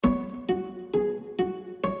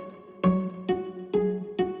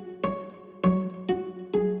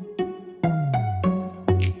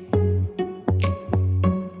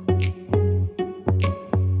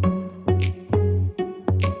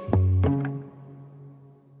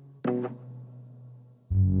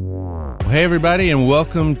Hey everybody, and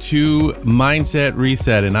welcome to Mindset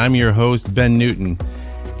Reset, and I'm your host, Ben Newton.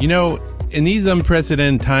 You know, in these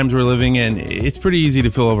unprecedented times we're living in, it's pretty easy to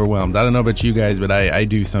feel overwhelmed. I don't know about you guys, but I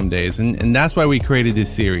do some days, and that's why we created this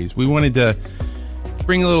series. We wanted to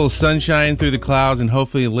bring a little sunshine through the clouds and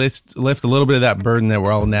hopefully lift a little bit of that burden that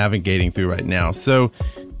we're all navigating through right now. So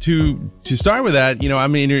to start with that, you know,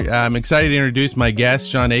 I'm excited to introduce my guest,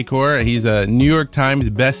 Shawn Achor. He's a New York Times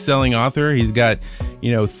best-selling author. He's got,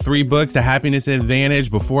 3 books, The Happiness Advantage,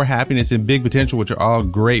 Before Happiness, and Big Potential, which are all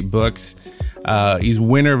great books. He's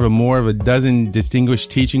winner of more of a dozen distinguished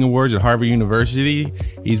teaching awards at Harvard University.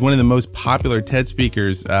 He's one of the most popular TED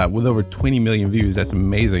speakers with over 20 million views. That's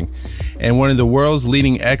amazing. And one of the world's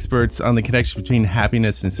leading experts on the connection between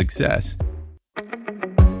happiness and success.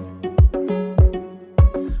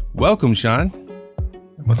 Welcome, Shawn.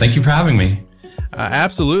 Well, thank you for having me.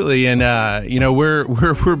 Absolutely, and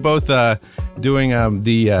we're both doing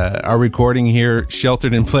our recording here,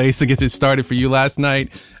 sheltered in place. I guess it started for you last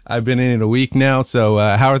night. I've been in it a week now. So,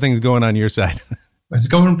 how are things going on your side? It's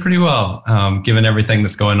going pretty well, given everything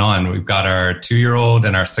that's going on. We've got our 2-year-old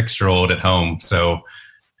and our 6-year-old at home, so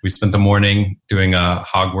we spent the morning doing a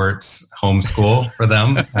Hogwarts homeschool for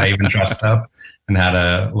them. I even dressed up and had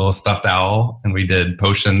a little stuffed owl, and we did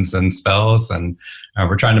potions and spells, and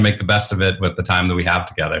we're trying to make the best of it with the time that we have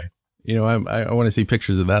together. You know, I want to see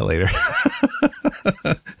pictures of that later.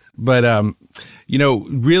 But,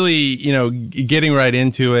 really, getting right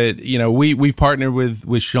into it, we partnered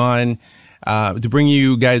with Shawn to bring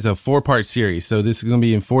you guys a 4-part series. So this is going to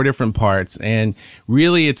be in 4 different parts, and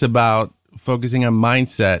really it's about focusing on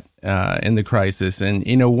mindset in the crisis. And,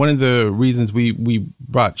 one of the reasons we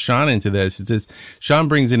brought Shawn into this is just Shawn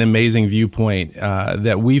brings an amazing viewpoint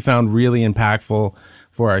that we found really impactful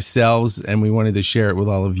for ourselves, and we wanted to share it with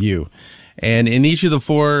all of you. And in each of the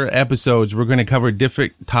 4 episodes, we're going to cover a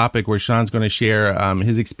different topic where Shawn's going to share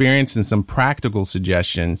his experience and some practical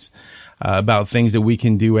suggestions about things that we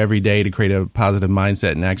can do every day to create a positive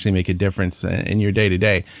mindset and actually make a difference in your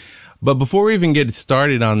day-to-day. But before we even get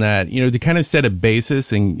started on that, to kind of set a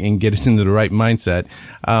basis and get us into the right mindset,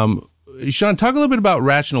 Shawn, talk a little bit about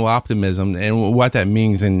rational optimism and what that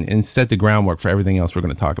means and set the groundwork for everything else we're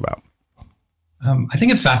going to talk about. I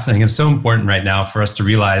think it's fascinating. It's so important right now for us to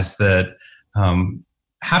realize that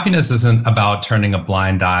happiness isn't about turning a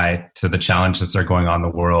blind eye to the challenges that are going on in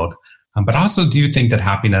the world, but I also do think that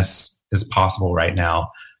happiness is possible right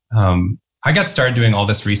now. I got started doing all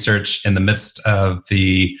this research in the midst of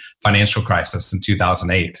the financial crisis in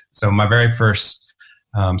 2008. So my very first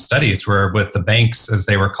studies were with the banks as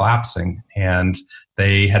they were collapsing, and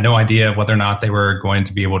they had no idea whether or not they were going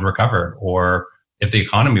to be able to recover or if the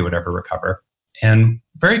economy would ever recover. And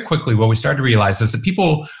very quickly, what we started to realize is that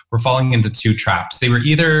people were falling into 2 traps. They were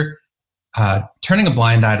either turning a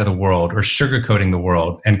blind eye to the world or sugarcoating the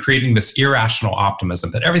world and creating this irrational optimism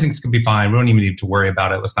that everything's going to be fine. We don't even need to worry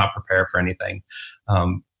about it. Let's not prepare for anything.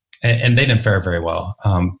 And they didn't fare very well.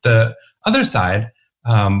 The other side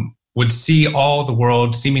would see all the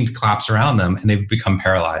world seeming to collapse around them, and they would become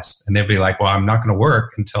paralyzed. And they'd be like, well, I'm not going to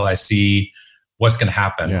work until I see what's going to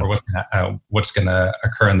happen or what's going to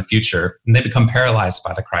occur in the future. And they become paralyzed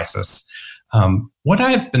by the crisis. What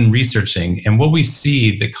I've been researching and what we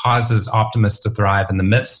see that causes optimists to thrive in the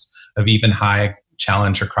midst of even high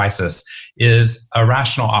challenge or crisis is a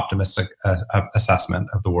rational optimistic assessment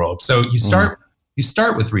of the world. So you start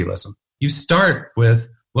with realism. You start with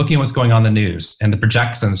looking at what's going on in the news and the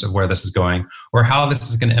projections of where this is going or how this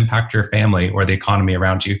is going to impact your family or the economy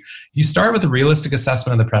around you. You start with a realistic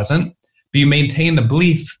assessment of the present, but you maintain the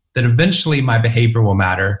belief that eventually my behavior will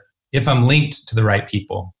matter if I'm linked to the right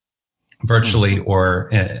people, virtually or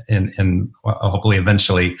in hopefully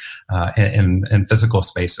eventually in physical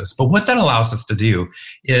spaces. But what that allows us to do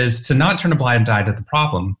is to not turn a blind eye to the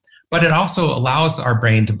problem, but it also allows our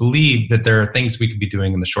brain to believe that there are things we could be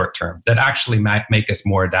doing in the short term that actually make us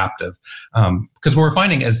more adaptive. Because what we're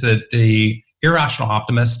finding is that the irrational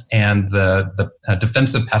optimist and the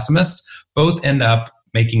defensive pessimist both end up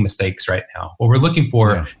making mistakes right now. What we're looking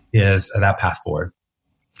for is that path forward.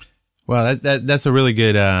 Well, that's a really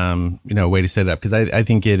good way to set it up, because I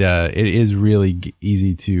think it is really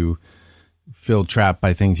easy to feel trapped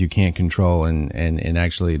by things you can't control, and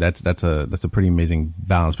actually that's a pretty amazing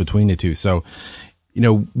balance between the two. So,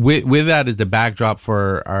 with that as the backdrop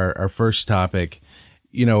for our first topic,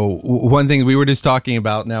 one thing we were just talking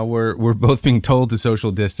about, now we're both being told to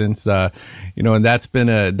social distance, and that's been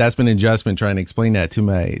an adjustment trying to explain that to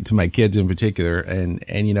my kids in particular, and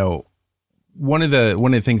one of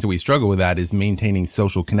the things that we struggle with that is maintaining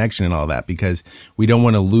social connection and all that, because we don't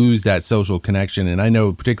want to lose that social connection. And I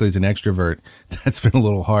know, particularly as an extrovert, that's been a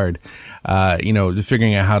little hard,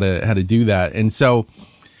 figuring out how to do that. And so,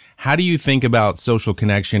 how do you think about social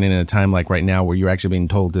connection in a time like right now, where you're actually being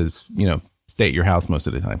told to, stay at your house most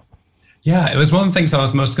of the time? Yeah, it was one of the things I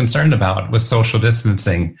was most concerned about with social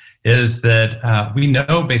distancing, is that we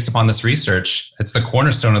know, based upon this research, it's the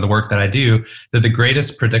cornerstone of the work that I do, that the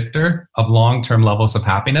greatest predictor of long-term levels of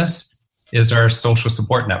happiness is our social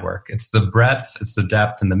support network. It's the breadth, it's the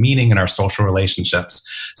depth, and the meaning in our social relationships.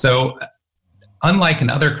 So unlike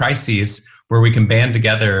in other crises where we can band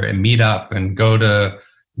together and meet up and go to,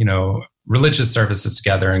 religious services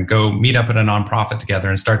together and go meet up at a nonprofit together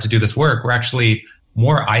and start to do this work, we're actually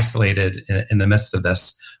more isolated in the midst of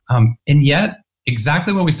this. And yet,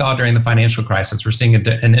 exactly what we saw during the financial crisis, we're seeing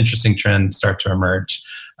an interesting trend start to emerge.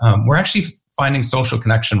 We're actually finding social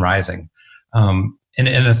connection rising in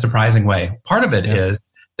a surprising way. Part of it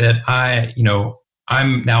is that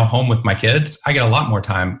I'm now home with my kids. I get a lot more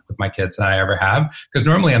time with my kids than I ever have, because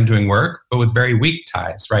normally I'm doing work, but with very weak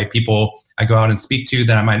ties, right? People I go out and speak to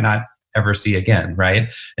that I might not ever see again,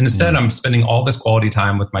 right? And instead, I'm spending all this quality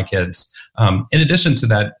time with my kids. In addition to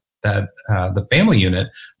that, the family unit,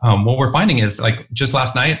 what we're finding is, like, just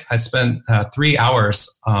last night, I spent 3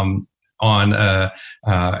 hours on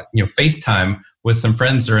FaceTime with some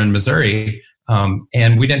friends that are in Missouri,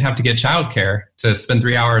 and we didn't have to get childcare to spend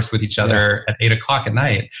 3 hours with each other at 8:00 at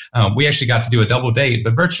night. We actually got to do a double date,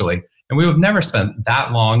 but virtually. And we have never spent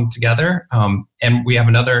that long together. And we have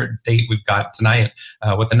another date we've got tonight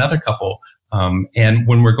with another couple. And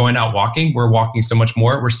when we're going out walking, we're walking so much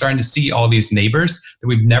more. We're starting to see all these neighbors that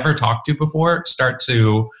we've never talked to before start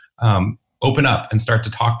to open up and start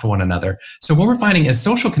to talk to one another. So what we're finding is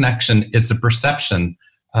social connection is the perception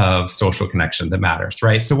of social connection that matters,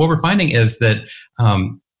 right? So what we're finding is that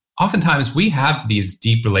oftentimes we have these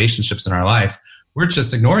deep relationships in our life. We're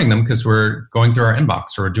just ignoring them because we're going through our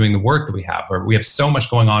inbox, or we're doing the work that we have, or we have so much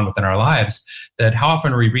going on within our lives that how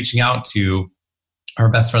often are we reaching out to our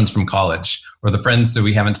best friends from college, or the friends that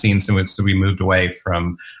we haven't seen since we moved away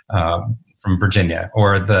from Virginia,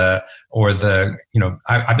 or I've been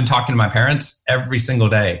talking to my parents every single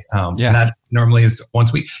day. And that normally is once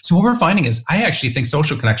a week. So what we're finding is, I actually think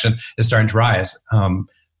social connection is starting to rise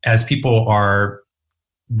as people are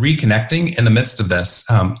reconnecting in the midst of this,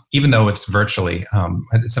 even though it's virtually.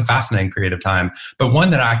 It's a fascinating period of time, but one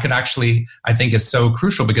that I think is so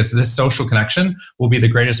crucial, because this social connection will be the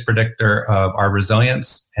greatest predictor of our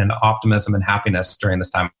resilience and optimism and happiness during this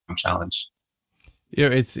time of challenge. Yeah,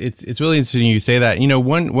 it's really interesting you say that.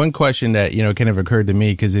 One question that kind of occurred to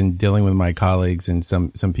me, because in dealing with my colleagues and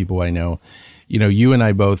some people I know, you and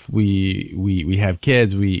I both we have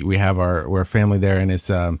kids, we have we're a family there, and it's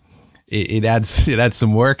it adds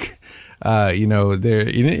some work, there,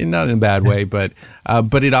 not in a bad way, but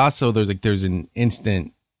it also, there's an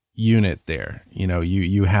instant unit there.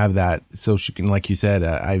 You have that social, like you said,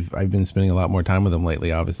 I've been spending a lot more time with them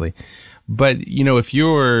lately, obviously. But,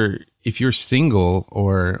 if you're single,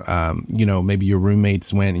 or, maybe your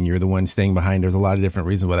roommates went and you're the one staying behind, there's a lot of different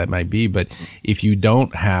reasons why that might be. But if you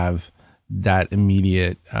don't have that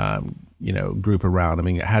immediate, group around, I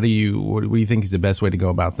mean, what do you think is the best way to go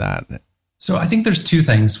about that? So I think there's two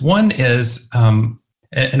things. One is an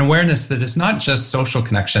awareness that it's not just social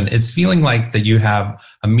connection. It's feeling like that you have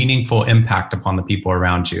a meaningful impact upon the people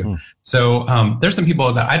around you. So there's some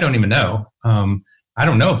people that I don't even know. I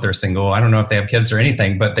don't know if they're single. I don't know if they have kids or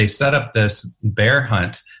anything, but they set up this bear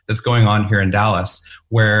hunt that's going on here in Dallas,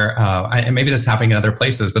 where, and maybe this is happening in other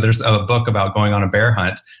places, but there's a book about going on a bear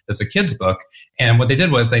hunt that's a kid's book. And what they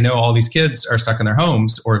did was, they know all these kids are stuck in their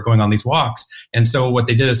homes or going on these walks. And so what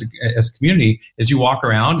they did as a community is, you walk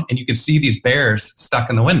around and you can see these bears stuck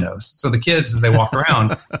in the windows. So the kids, as they walk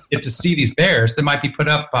around, get to see these bears that might be put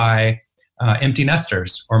up by empty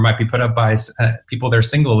nesters, or might be put up by people that are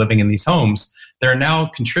single living in these homes. They're now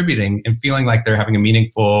contributing and feeling like they're having a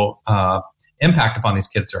meaningful impact upon these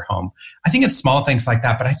kids that are home. I think it's small things like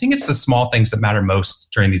that, but I think it's the small things that matter most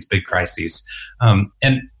during these big crises.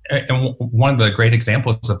 And one of the great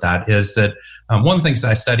examples of that is that one of the things that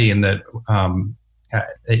I study in that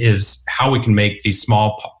is how we can make these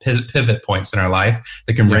small pivot points in our life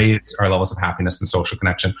that can raise our levels of happiness and social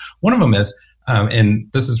connection. One of them is, and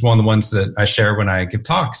this is one of the ones that I share when I give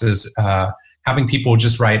talks, is having people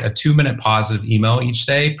just write a 2-minute positive email each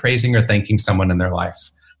day, praising or thanking someone in their life.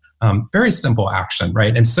 Very simple action,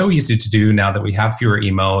 right? And so easy to do now that we have fewer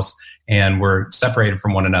emails and we're separated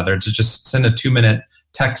from one another, to just send a 2-minute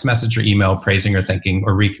text message or email praising or thanking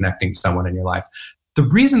or reconnecting someone in your life. The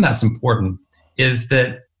reason that's important is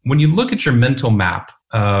that when you look at your mental map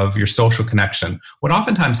of your social connection, what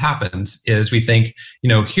oftentimes happens is we think,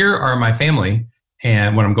 here are my family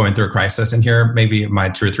and when I'm going through a crisis, and here are maybe my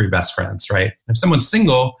 2 or 3 best friends, right? If someone's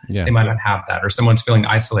single, they might not have that, or someone's feeling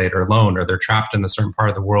isolated or alone, or they're trapped in a certain part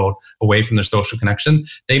of the world away from their social connection,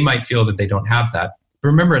 they might feel that they don't have that. But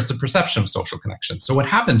remember, it's a perception of social connection. So what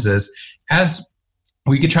happens is, as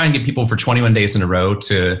we could try and get people for 21 days in a row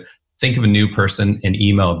to think of a new person and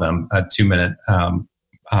email them a 2-minute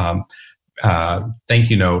thank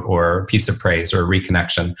you note or piece of praise or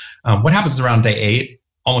reconnection. What happens around day 8?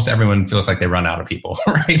 Almost everyone feels like they run out of people,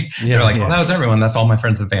 right? They're like, well, that was everyone. That's all my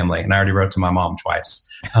friends and family. And I already wrote to my mom twice.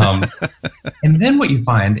 And then what you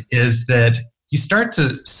find is that you start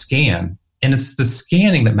to scan, and it's the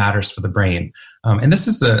scanning that matters for the brain. And this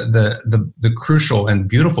is the crucial and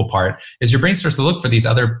beautiful part, is your brain starts to look for these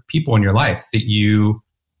other people in your life that you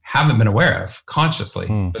haven't been aware of consciously,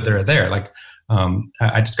 but they're there. Like,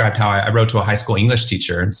 I described how I wrote to a high school English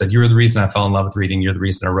teacher and said, "You were the reason I fell in love with reading. You're the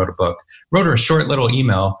reason I wrote a book." Wrote her a short little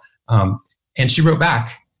email, and she wrote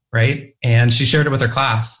back, right? And she shared it with her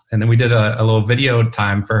class. And then we did a little video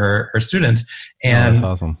time for her students. And that's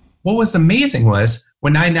awesome. What was amazing was,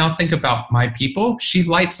 when I now think about my people, she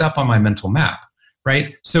lights up on my mental map,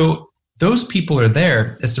 right? So those people are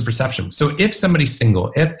there. It's a perception. So if somebody's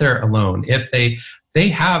single, if they're alone, if they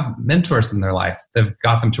have mentors in their life that have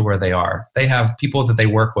got them to where they are. They have people that they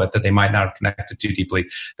work with that they might not have connected to deeply.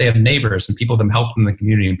 They have neighbors and people that help them in the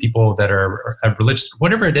community, and people that are religious,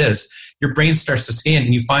 whatever it is, your brain starts to scan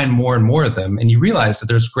and you find more and more of them, and you realize that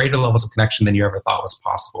there's greater levels of connection than you ever thought was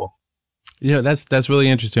possible. That's really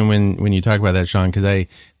interesting when you talk about that, Sean, because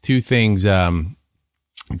 2 things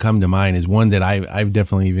come to mind. Is one that I've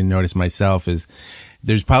definitely even noticed myself is,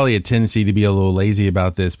 there's probably a tendency to be a little lazy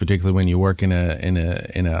about this, particularly when you work in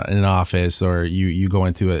an office, or you go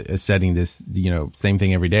into a setting, this, same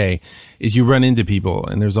thing every day, is you run into people.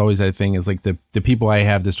 And there's always that thing is like the people I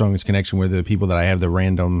have the strongest connection with are the people that I have the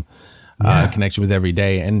random connection with every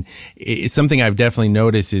day. And it's something I've definitely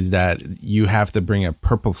noticed is that you have to bring a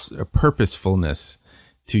purposefulness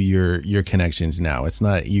to your connections now. It's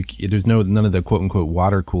not there's none of the quote unquote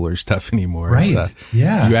water cooler stuff anymore. Right. You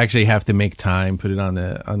actually have to make time, put it on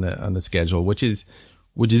the schedule, which is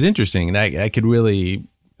interesting. And I could really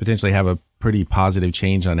potentially have a pretty positive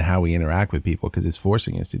change on how we interact with people, because it's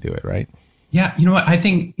forcing us to do it, right? Yeah. You know what? I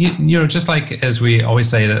think, just like, as we always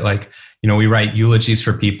say that, like, we write eulogies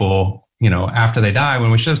for people, after they die,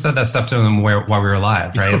 when we should have said that stuff to them while we were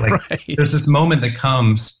alive, right? Like, right. There's this moment that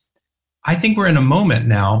comes. I think we're in a moment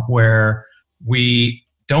now where we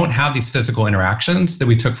don't have these physical interactions that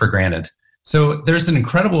we took for granted. So there's an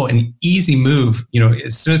incredible and easy move,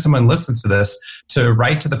 as soon as someone listens to this, to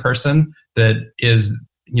write to the person that is,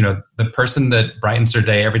 the person that brightens their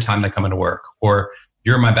day every time they come into work, or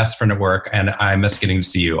you're my best friend at work and I miss getting to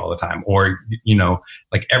see you all the time. Or,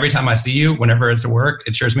 like, every time I see you, whenever it's at work,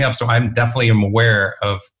 it cheers me up. So I'm definitely aware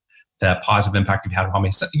of that positive impact you've had upon me.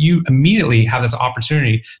 So you immediately have this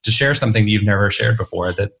opportunity to share something that you've never shared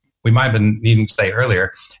before, that we might have been needing to say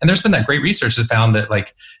earlier. And there's been that great research that found that,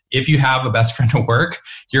 like, if you have a best friend at work,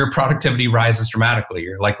 your productivity rises dramatically.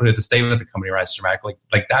 Your likelihood to stay with the company rises dramatically.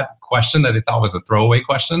 Like that question that they thought was a throwaway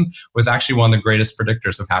question was actually one of the greatest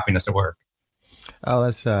predictors of happiness at work. Oh,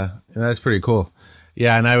 that's pretty cool.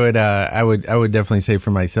 Yeah, and I would definitely say for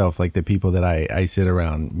myself, like, the people that I sit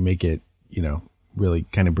around make it, really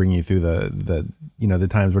kind of bring you through the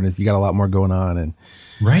times when you got a lot more going on. And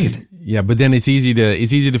right. Yeah. But then it's easy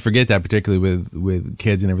to forget that, particularly with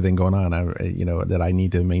kids and everything going on, that I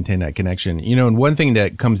need to maintain that connection, and one thing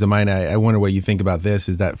that comes to mind, I wonder what you think about this,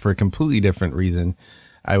 is that for a completely different reason,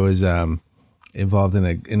 I was, involved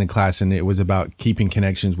in a class, and it was about keeping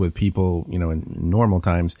connections with people, in normal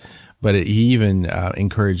times. But he even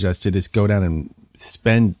encouraged us to just go down and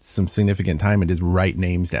spend some significant time and just write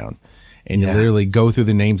names down. And you literally go through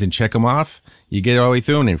the names and check them off. You get all the way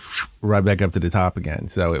through them and right back up to the top again.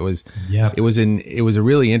 So it was a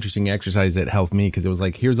really interesting exercise that helped me, because it was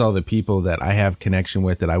like, here's all the people that I have connection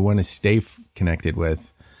with that I want to stay connected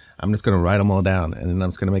with. I'm just going to write them all down, and then I'm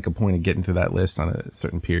just going to make a point of getting through that list on a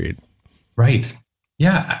certain period. Right.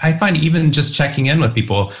 Yeah. I find even just checking in with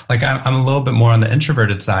people, like, I'm a little bit more on the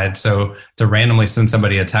introverted side. So to randomly send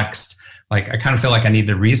somebody a text, like, I kind of feel like I need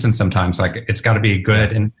to reason sometimes, like, it's got to be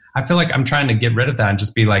good. And I feel like I'm trying to get rid of that and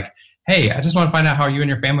just be like, hey, I just want to find out how you and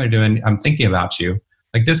your family are doing. I'm thinking about you.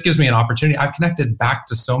 Like, this gives me an opportunity. I've connected back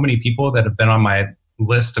to so many people that have been on my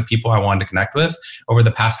list of people I wanted to connect with over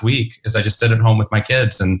the past week, as I just sit at home with my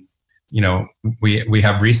kids. And, we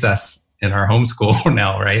have recess in our homeschool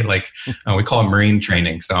now, right? Like, we call it marine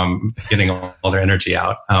training. So I'm getting all their energy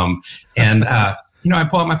out. I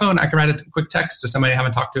pull out my phone, I can write a quick text to somebody I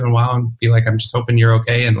haven't talked to in a while and be like, I'm just hoping you're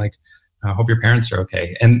okay. And like, I hope your parents are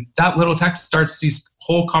okay. And that little text starts these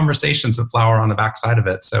whole conversations that flower on the backside of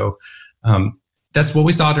it. So that's what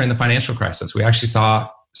we saw during the financial crisis. We actually saw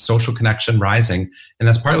social connection rising. And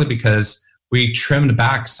that's partly because we trimmed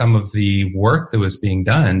back some of the work that was being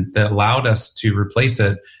done that allowed us to replace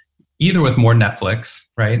it either with more Netflix,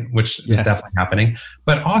 right, which is definitely happening,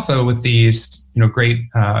 but also with these,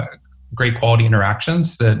 great quality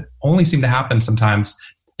interactions that only seem to happen sometimes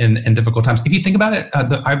in difficult times. If you think about it,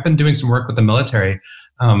 I've been doing some work with the military,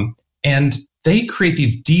 and they create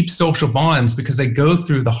these deep social bonds because they go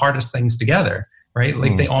through the hardest things together, right?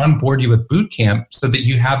 Like they onboard you with boot camp so that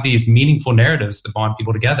you have these meaningful narratives that bond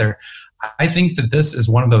people together. I think that this is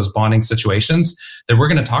one of those bonding situations that we're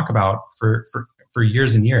going to talk about for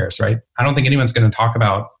years and years, right? I don't think anyone's going to talk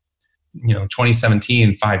about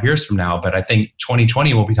 2017 5 years from now, but I think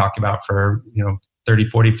 2020 we'll be talking about for 30,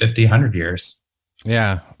 40, 50, 100 years.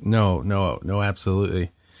 Yeah, no,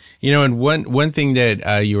 absolutely. And one thing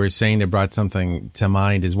that you were saying that brought something to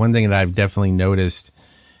mind is one thing that I've definitely noticed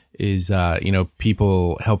is,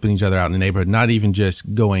 people helping each other out in the neighborhood, not even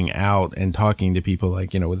just going out and talking to people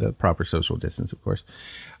like, with a proper social distance, of course,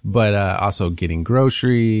 but also getting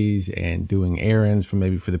groceries and doing errands for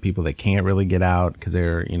the people that can't really get out because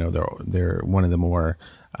they're one of the more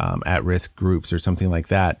at-risk groups or something like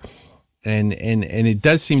that. And it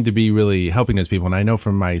does seem to be really helping those people. And I know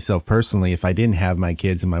for myself personally, if I didn't have my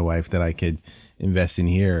kids and my wife that I could invest in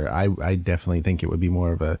here, I definitely think it would be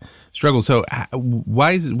more of a struggle. So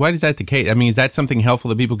why is that the case? I mean, is that something helpful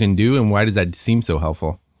that people can do? And why does that seem so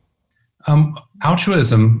helpful?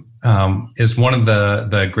 Altruism is one of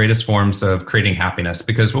the greatest forms of creating happiness,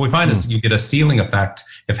 because what we find is you get a ceiling effect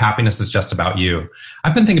if happiness is just about you.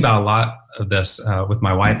 I've been thinking about a lot of this with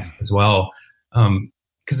my wife as well.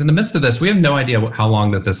 Because in the midst of this, we have no idea how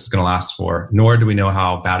long that this is going to last for, nor do we know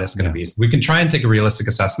how bad it's going to be. So we can try and take a realistic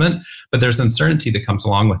assessment, but there's uncertainty that comes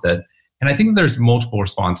along with it. And I think there's multiple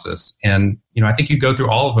responses. And, I think you go through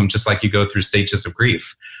all of them just like you go through stages of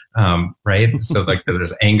grief, right? So like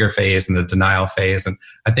there's anger phase and the denial phase. And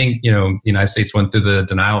I think, the United States went through the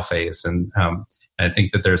denial phase. And I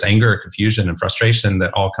think that there's anger, confusion, and frustration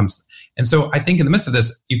that all comes. And so I think in the midst of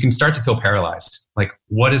this, you can start to feel paralyzed. Like,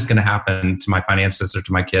 what is going to happen to my finances or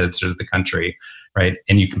to my kids or to the country, right?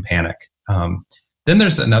 And you can panic. Then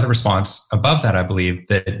there's another response above that, I believe,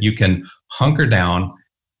 that you can hunker down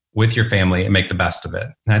with your family and make the best of it.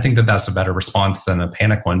 And I think that that's a better response than a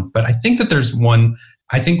panic one. But I think that there's one,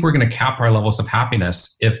 I think we're going to cap our levels of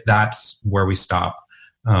happiness if that's where we stop.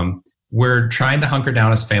 We're trying to hunker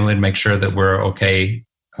down as a family to make sure that we're okay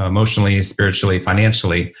emotionally, spiritually,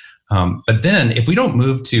 financially. But then if we don't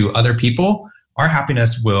move to other people, our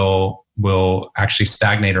happiness will actually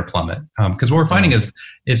stagnate or plummet. Because what we're finding is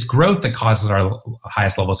it's growth that causes our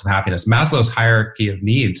highest levels of happiness. Maslow's hierarchy of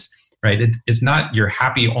needs, right? It's not you're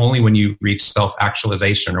happy only when you reach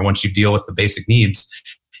self-actualization or once you deal with the basic needs.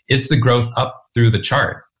 It's the growth up through the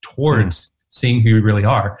chart towards seeing who you really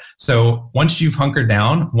are. So once you've hunkered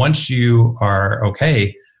down, once you are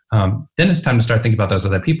okay, then it's time to start thinking about those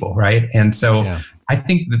other people, right? And so I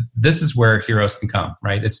think that this is where heroes can come,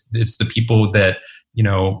 right? It's the people that,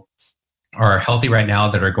 are healthy right now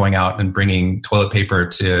that are going out and bringing toilet paper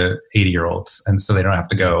to 80-year-olds. And so they don't have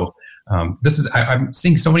to go. I'm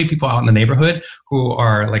seeing so many people out in the neighborhood who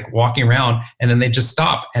are like walking around and then they just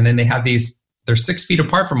stop and then they have they're 6 feet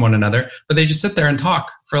apart from one another, but they just sit there and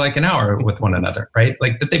talk for like an hour with one another, right?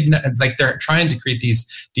 Like that they're trying to create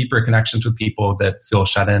these deeper connections with people that feel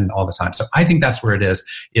shut in all the time. So I think that's where it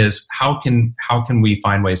is how can we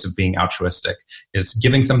find ways of being altruistic? It's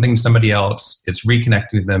giving something to somebody else. It's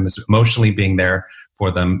reconnecting with them. It's emotionally being there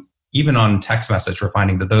for them. Even on text message, we're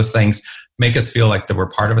finding that those things make us feel like that we're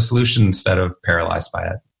part of a solution instead of paralyzed by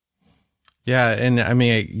it. Yeah, and I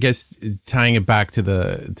mean, I guess tying it back to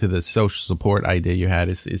the social support idea you had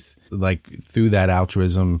is like through that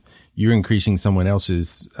altruism, you're increasing someone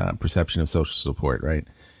else's perception of social support, right?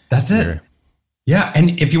 That's it. Yeah,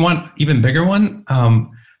 and if you want even bigger one,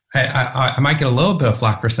 I might get a little bit of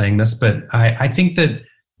flack for saying this, but I think that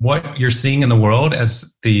what you're seeing in the world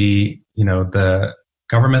as the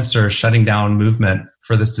governments are shutting down movement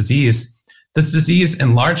for this disease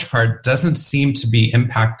in large part doesn't seem to be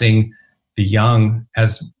impacting the young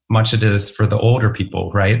as much it is for the older people,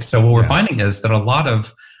 right? So what we're finding is that a lot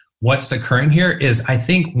of what's occurring here is, I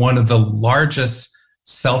think, one of the largest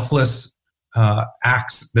selfless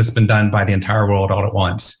acts that's been done by the entire world all at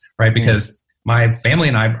once, right? Because my family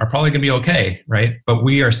and I are probably going to be okay, right? But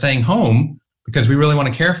we are staying home because we really want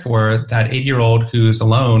to care for that 80-year-old who's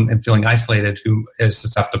alone and feeling isolated, who is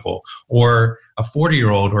susceptible, or a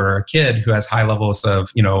 40-year-old or a kid who has high levels of,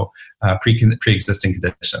 pre-existing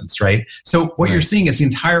conditions, right? So what you're seeing is the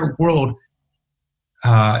entire world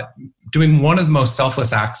doing one of the most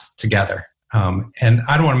selfless acts together. And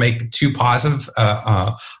I don't want to make it too positive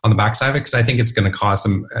on the backside of it, because I think it's going to cause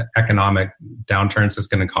some economic downturns. It's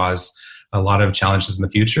going to cause a lot of challenges in the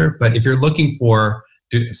future. But if you're looking for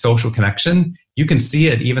social connection, you can see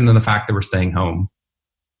it even in the fact that we're staying home.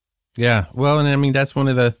 Yeah. Well, and I mean, that's one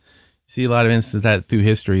of the, see a lot of instances that through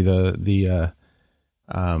history, some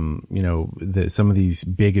of these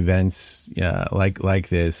big events, like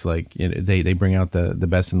this, they bring out the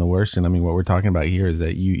best and the worst. And I mean, what we're talking about here is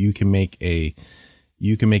that you can make a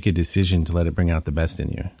decision to let it bring out the best in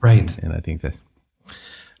you. Right. And I think that,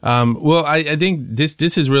 well, I think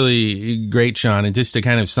this is really great, Sean. And just to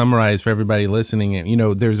kind of summarize for everybody listening,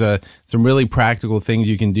 there's some really practical things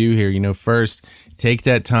you can do here. First, take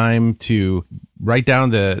that time to write down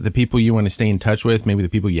the people you want to stay in touch with, maybe the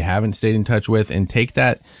people you haven't stayed in touch with, and take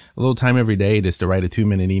that a little time every day just to write a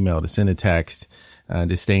 2-minute email, to send a text,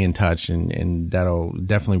 to stay in touch. And that'll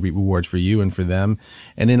definitely reap rewards for you and for them.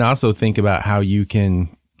 And then also think about how you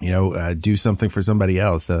can, do something for somebody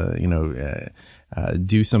else,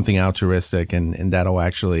 do something altruistic, and that'll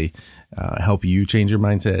actually help you change your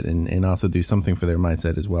mindset and also do something for their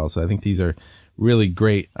mindset as well. So I think these are really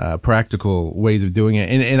great practical ways of doing it.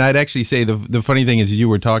 And I'd actually say the funny thing is, as you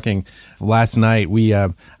were talking last night,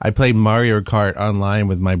 I played Mario Kart online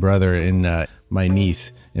with my brother and my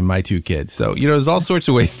niece and my 2 kids. So, there's all sorts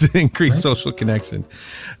of ways to increase social connection.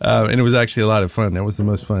 And it was actually a lot of fun. That was the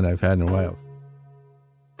most fun I've had in a while.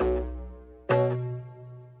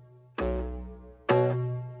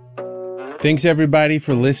 Thanks, everybody,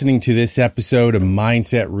 for listening to this episode of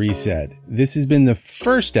Mindset Reset. This has been the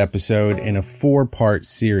first episode in a 4-part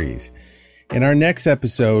series. In our next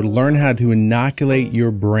episode, learn how to inoculate your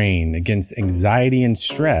brain against anxiety and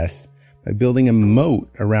stress by building a moat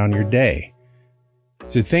around your day.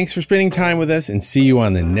 So thanks for spending time with us, and see you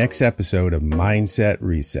on the next episode of Mindset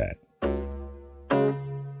Reset.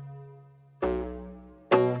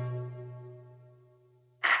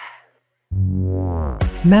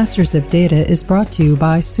 Masters of Data is brought to you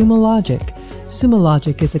by Sumo Logic. Sumo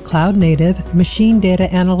Logic is a cloud-native machine data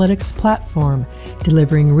analytics platform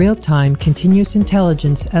delivering real-time continuous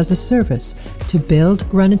intelligence as a service to build,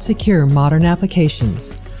 run, and secure modern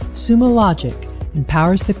applications. Sumo Logic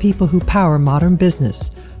empowers the people who power modern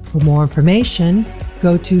business. For more information,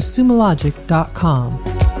 go to sumologic.com.